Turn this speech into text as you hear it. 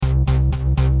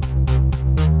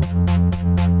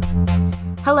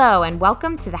Hello and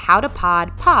welcome to the How to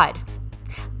Pod Pod.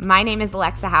 My name is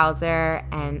Alexa Hauser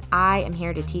and I am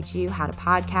here to teach you how to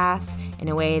podcast in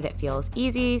a way that feels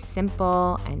easy,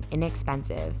 simple, and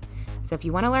inexpensive. So if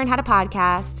you want to learn how to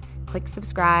podcast, click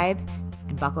subscribe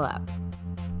and buckle up.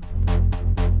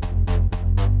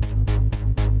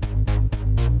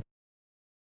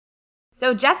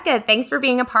 So Jessica, thanks for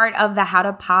being a part of the How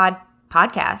to Pod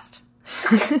podcast.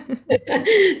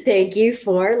 Thank you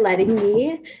for letting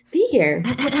me be here.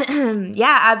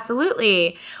 Yeah,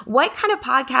 absolutely. What kind of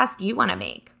podcast do you want to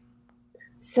make?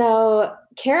 So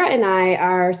Kara and I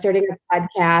are starting a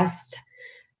podcast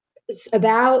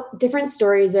about different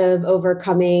stories of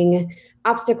overcoming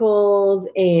obstacles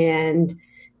and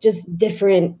just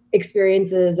different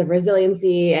experiences of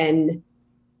resiliency and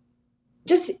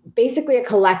just basically a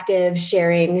collective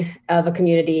sharing of a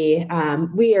community.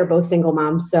 We are both single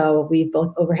moms, so we've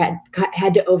both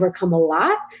had to overcome a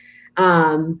lot.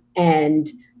 And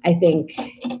I think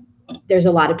there's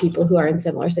a lot of people who are in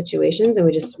similar situations, and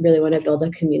we just really want to build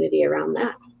a community around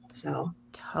that. So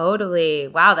totally.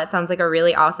 Wow, that sounds like a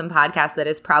really awesome podcast that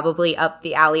is probably up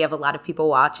the alley of a lot of people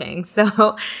watching.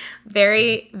 So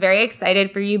very, very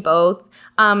excited for you both.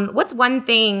 What's one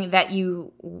thing that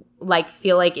you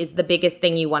feel like is the biggest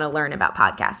thing you want to learn about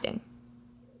podcasting?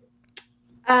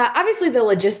 Obviously the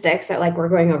logistics that we're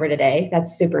going over today,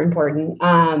 that's super important.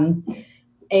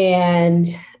 And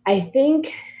I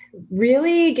think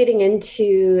really getting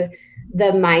into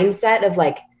the mindset of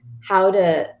how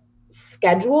to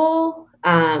schedule,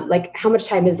 how much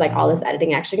time is all this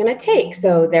editing actually going to take?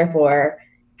 So therefore,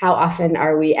 how often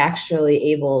are we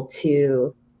actually able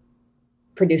to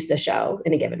produce the show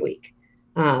in a given week?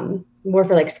 More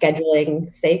for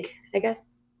scheduling sake, I guess.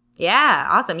 Yeah,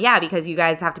 awesome. Yeah, because you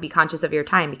guys have to be conscious of your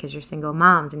time because you're single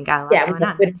moms and you got a lot going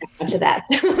on. We don't have much of that.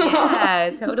 So. Yeah,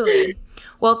 totally.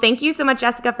 Well, thank you so much,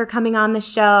 Jessica, for coming on the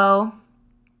show.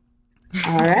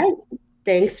 All right.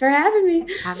 Thanks for having me.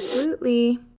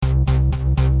 Absolutely.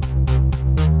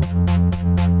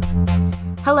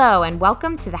 Hello and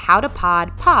welcome to the How to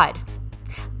Pod Pod.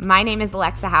 My name is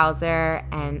Alexa Hauser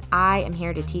and I am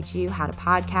here to teach you how to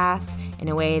podcast in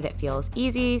a way that feels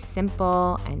easy,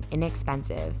 simple, and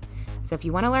inexpensive. So if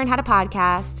you want to learn how to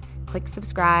podcast, click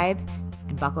subscribe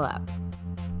and buckle up.